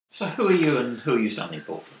So who are you and who are you standing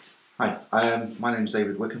for, please? Hi, my name's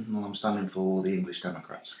David Wickham and I'm standing for the English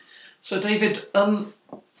Democrats. So David,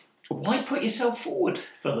 why put yourself forward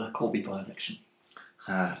for the Corby by-election?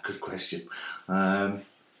 Good question.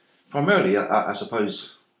 Primarily, I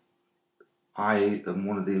suppose I am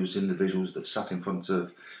one of those individuals that sat in front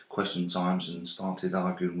of question times and started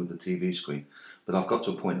arguing with the TV screen. But I've got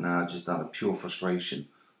to a point now just out of pure frustration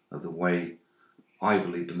of the way I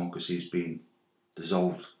believe democracy is being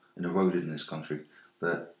dissolved and eroded in this country,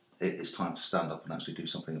 that it's time to stand up and actually do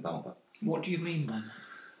something about that. What do you mean then?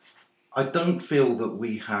 I don't feel that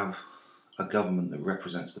we have a government that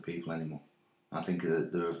represents the people anymore. I think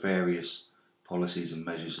that there are various policies and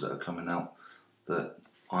measures that are coming out that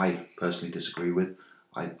I personally disagree with.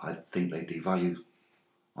 I think they devalue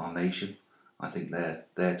our nation. I think they're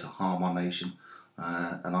there to harm our nation,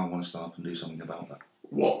 and I want to stand up and do something about that.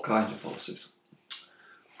 What kind of policies?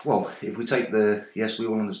 Well, if we take yes, we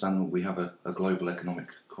all understand that we have a global economic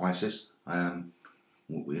crisis.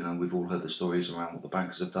 We've all heard the stories around what the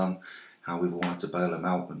bankers have done, how we've all had to bail them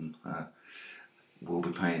out, and we'll be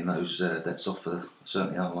paying those debts off for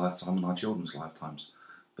certainly our lifetime and our children's lifetimes.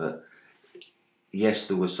 But yes,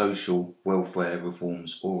 there were social welfare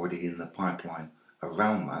reforms already in the pipeline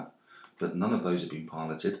around that, but none of those have been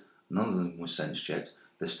piloted, none of them were sense checked.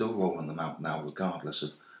 They're still rolling them out now regardless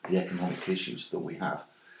of the economic issues that we have.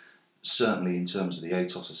 Certainly in terms of the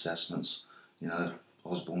ATOS assessments,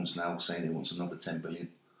 Osborne's now saying he wants another 10 billion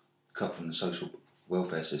cut from the social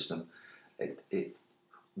welfare system.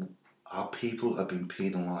 Our people are being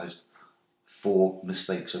penalised for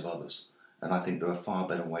mistakes of others, and I think there are far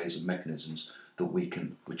better ways and mechanisms that we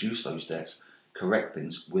can reduce those debts, correct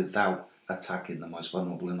things without attacking the most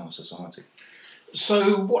vulnerable in our society.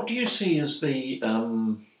 So what do you see as the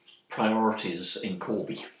priorities in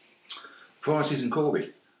Corby? Priorities in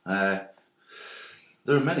Corby? There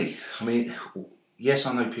are many. I mean, yes,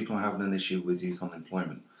 I know people are having an issue with youth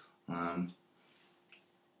unemployment.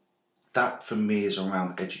 That for me is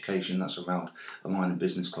around education. That's around aligning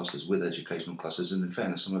business clusters with educational clusters, and in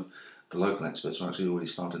fairness, some of the local experts are actually already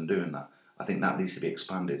starting doing that. I think that needs to be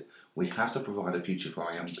expanded. We have to provide a future for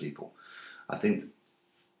our young people. I think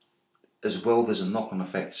as well there's a knock-on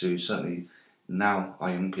effect to certainly now our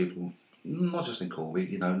young people, not just in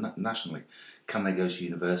Corby, nationally. Can they go to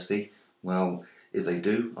university? Well, if they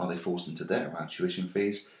do, are they forced into debt around tuition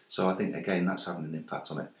fees? So I think, again, that's having an impact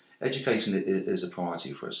on it. Education is a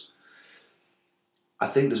priority for us. I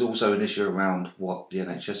think there's also an issue around what the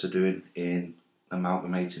NHS are doing in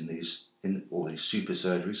amalgamating all these super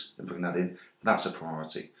surgeries and bringing that in. That's a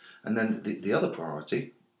priority. And then the other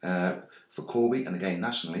priority for Corby, and again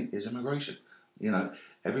nationally, is immigration.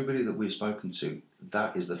 Everybody that we've spoken to,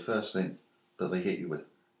 that is the first thing that they hit you with.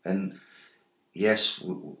 And yes,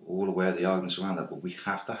 we're all aware of the arguments around that, but we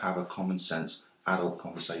have to have a common sense, adult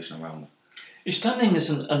conversation around them. You're standing as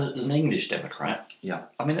an English Democrat. Yeah.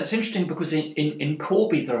 I mean, that's interesting because in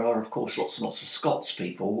Corby there are, of course, lots and lots of Scots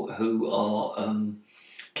people who are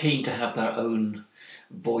keen to have their own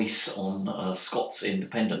voice on Scots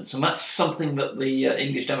independence, and that's something that the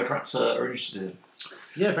English Democrats are interested in.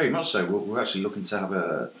 Yeah, very much so. We're actually looking to have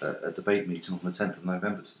a debate meeting on the 10th of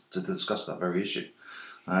November to discuss that very issue.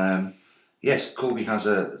 Yes, Corby has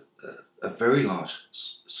a very large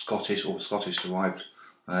Scottish or Scottish-derived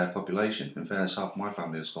population. In fairness, half my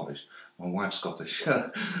family are Scottish. My wife's Scottish.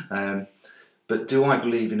 But do I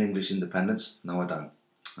believe in English independence? No, I don't.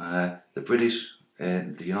 The British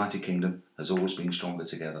and the United Kingdom has always been stronger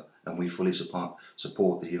together, and we fully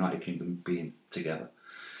support the United Kingdom being together.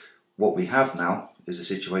 What we have now is a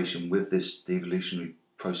situation with this devolutionary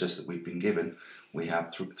process that we've been given. We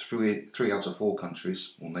have three out of four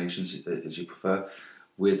countries, or nations as you prefer,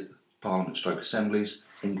 with parliament/assemblies.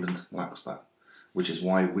 England lacks that, which is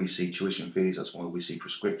why we see tuition fees, that's why we see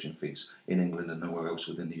prescription fees in England and nowhere else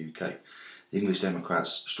within the UK. The English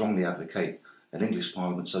Democrats strongly advocate an English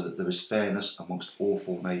parliament so that there is fairness amongst all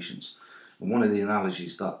four nations. And one of the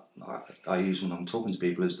analogies that I use when I'm talking to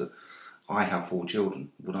people is that I have 4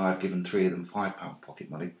 children. Would I have given 3 of them £5 pocket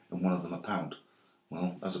money and 1 of them £1?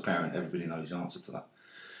 Well, as a parent, everybody knows the answer to that.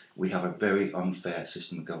 We have a very unfair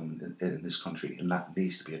system of government in this country, and that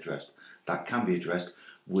needs to be addressed. That can be addressed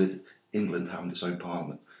with England having its own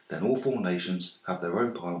parliament. Then all 4 nations have their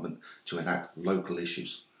own parliament to enact local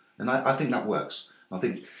issues. And I think that works. I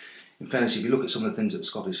think, in fairness, if you look at some of the things that the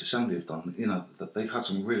Scottish Assembly have done, that they've had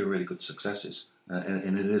some really, really good successes.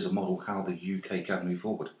 And it is a model how the UK can move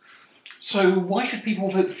forward. So why should people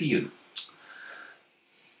vote for you?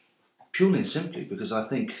 Purely and simply because I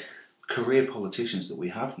think career politicians that we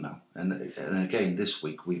have now, and again this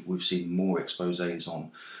week we've seen more exposés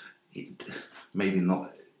on maybe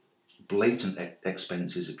not blatant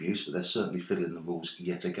expenses abuse, but they're certainly fiddling the rules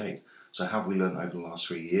yet again. So have we learned over the last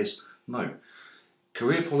 3 years? No.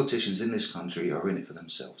 Career politicians in this country are in it for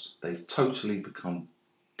themselves. They've totally become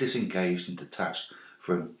disengaged and detached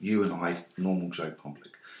from you and I, normal Joe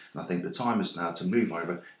public. And I think the time is now to move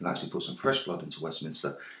over and actually put some fresh blood into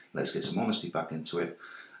Westminster. Let's get some honesty back into it,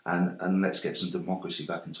 and let's get some democracy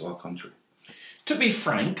back into our country. To be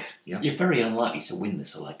frank, Yeah. you're very unlikely to win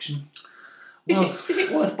this election. Well, Is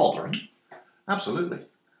it worth bothering? Absolutely.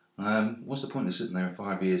 What's the point of sitting there in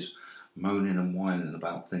 5 years moaning and whining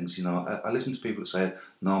about things? You know, I listen to people that say,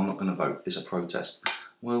 no, I'm not going to vote, it's a protest.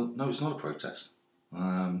 Well, no, it's not a protest.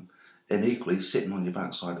 And equally, sitting on your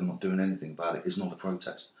backside and not doing anything about it is not a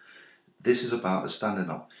protest. This is about us standing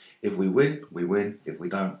up. If we win, we win. If we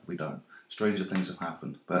don't, we don't. Stranger things have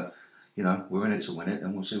happened. But, you know, we're in it to win it,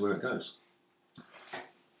 and we'll see where it goes.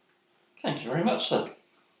 Thank you very much, sir.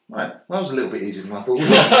 Right, well, that was a little bit easier than I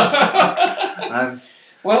thought.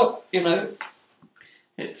 Well, you know,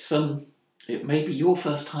 it may be your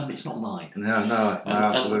first time, it's not mine. No,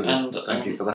 absolutely. And, Thank you for that.